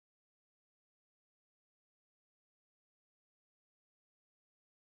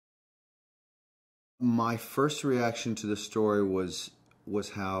My first reaction to the story was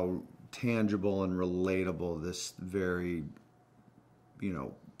how tangible and relatable this very,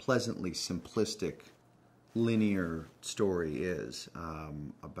 pleasantly simplistic, linear story is,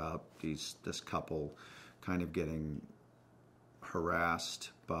 about this couple kind of getting harassed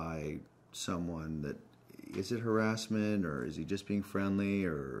by someone that, is it harassment, or is he just being friendly,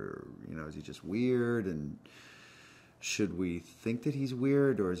 or is he just weird, and should we think that he's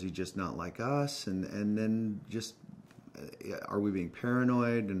weird, or is he just not like us, and then just are we being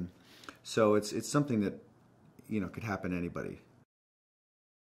paranoid? And so it's something that could happen to anybody.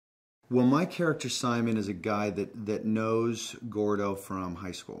 Well, my character Simon is a guy that knows Gordo from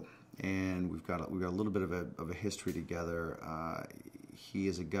high school, and we've got a little bit of a history together. He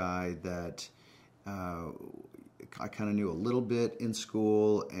is a guy that I kind of knew a little bit in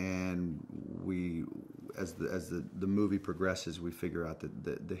school, and as the movie progresses, we figure out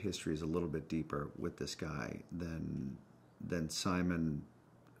that the history is a little bit deeper with this guy than Simon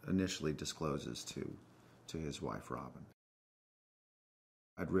initially discloses to his wife Robin.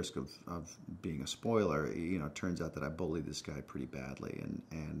 At risk of being a spoiler, it turns out that I bullied this guy pretty badly,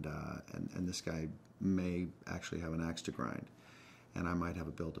 and this guy may actually have an axe to grind, and I might have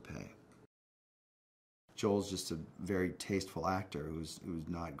a bill to pay. Joel's just a very tasteful actor who's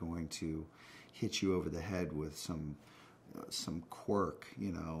not going to hit you over the head with some quirk,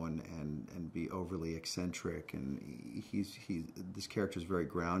 and be overly eccentric. And this character is very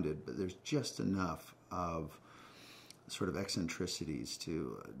grounded, but there's just enough of sort of eccentricities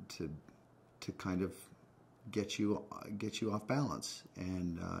to kind of get you off balance,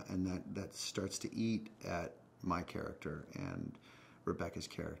 and that starts to eat at my character and Rebecca's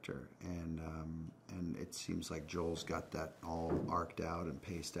character, and it seems like Joel's got that all arced out and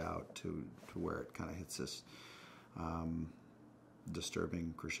paced out to where it kind of hits this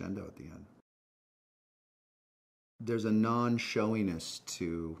disturbing crescendo at the end. There's a non-showiness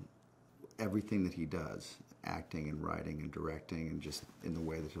to everything that he does, acting and writing and directing, and just in the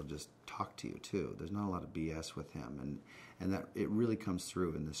way that he'll just talk to you too. There's not a lot of BS with him, and that it really comes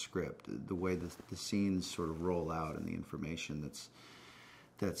through in the script, the way the scenes sort of roll out, and the information that's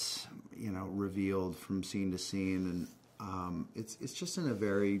revealed from scene to scene, and it's just in a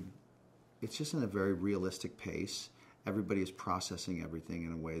very realistic pace. Everybody is processing everything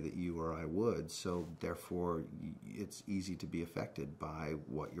in a way that you or I would, so therefore it's easy to be affected by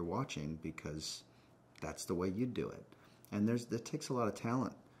what you're watching, because that's the way you do it. And that takes a lot of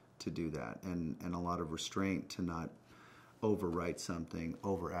talent to do that, and a lot of restraint to not overwrite something,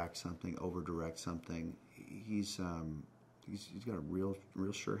 overact something, overdirect something. He's got a real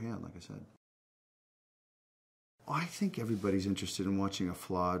sure hand, like I said. I think everybody's interested in watching a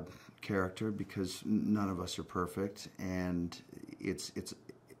flawed character, because none of us are perfect, and it's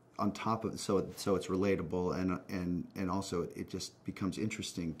on top of so it's relatable, and also it just becomes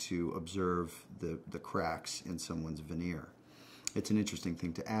interesting to observe the cracks in someone's veneer. It's an interesting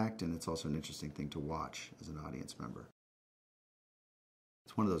thing to act, and it's also an interesting thing to watch as an audience member.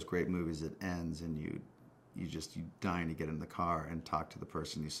 It's one of those great movies that ends and you dying to get in the car and talk to the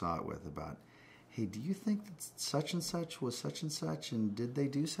person you saw it with about, hey, do you think that such and such was such and such, and did they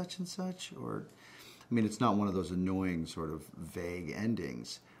do such and such? Or, I mean, it's not one of those annoying sort of vague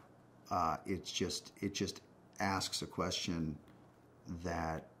endings. It just asks a question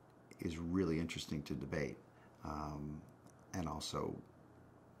that is really interesting to debate, and also,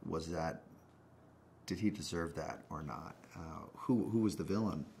 did he deserve that or not? Who was the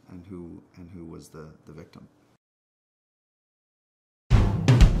villain, and who was the victim?